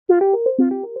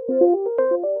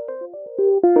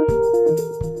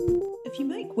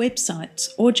websites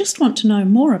or just want to know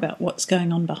more about what's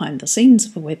going on behind the scenes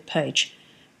of a web page,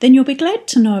 then you'll be glad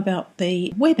to know about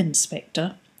the Web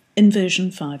Inspector in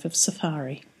version 5 of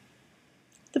Safari.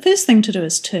 The first thing to do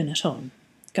is turn it on.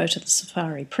 Go to the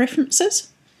Safari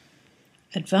Preferences,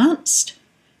 Advanced,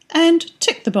 and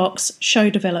tick the box Show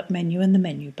Develop Menu in the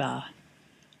menu bar.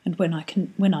 And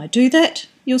when I do that,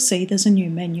 you'll see there's a new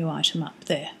menu item up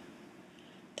there.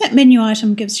 That menu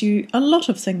item gives you a lot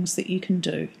of things that you can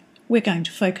do. We're going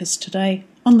to focus today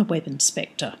on the Web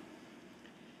Inspector.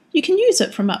 You can use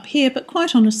it from up here, but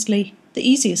quite honestly, the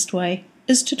easiest way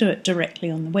is to do it directly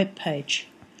on the web page.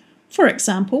 For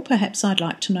example, perhaps I'd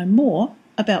like to know more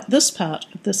about this part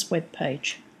of this web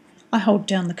page. I hold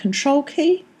down the Control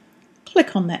key,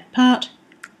 click on that part,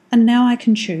 and now I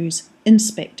can choose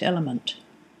Inspect Element.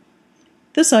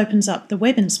 This opens up the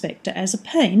Web Inspector as a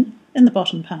pane in the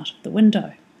bottom part of the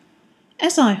window.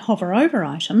 As I hover over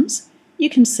items, you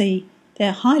can see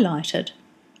they're highlighted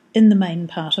in the main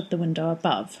part of the window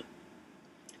above.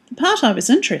 The part I was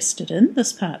interested in,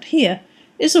 this part here,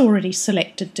 is already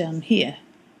selected down here.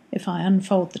 If I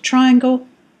unfold the triangle,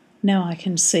 now I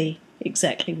can see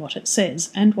exactly what it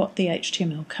says and what the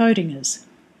HTML coding is.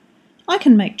 I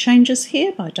can make changes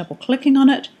here by double-clicking on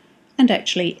it and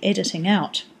actually editing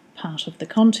out part of the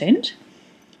content,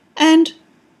 and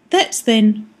that's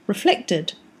then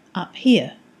reflected up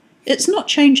here. It's not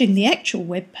changing the actual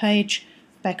web page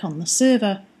back on the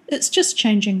server, it's just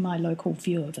changing my local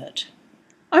view of it.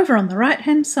 Over on the right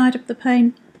hand side of the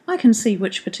pane, I can see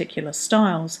which particular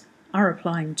styles are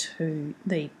applying to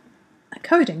the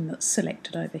coding that's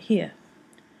selected over here.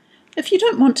 If you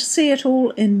don't want to see it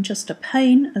all in just a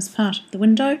pane as part of the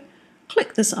window,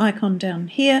 click this icon down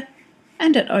here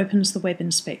and it opens the Web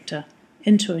Inspector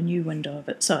into a new window of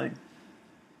its own.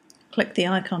 Click the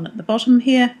icon at the bottom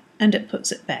here and it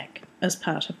puts it back as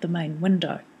part of the main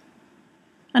window.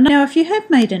 And now if you have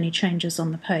made any changes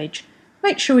on the page,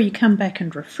 make sure you come back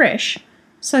and refresh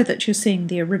so that you're seeing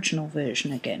the original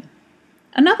version again.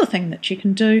 Another thing that you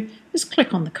can do is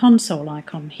click on the console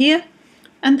icon here,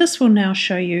 and this will now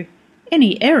show you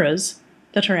any errors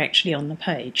that are actually on the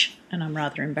page. And I'm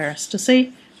rather embarrassed to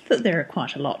see that there are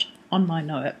quite a lot on my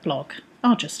Know-It blog.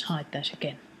 I'll just hide that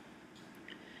again.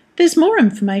 There's more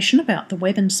information about the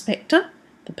Web Inspector,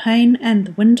 the pane and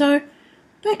the window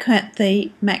back at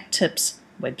the Mac Tips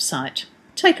website.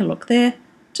 Take a look there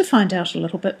to find out a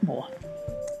little bit more.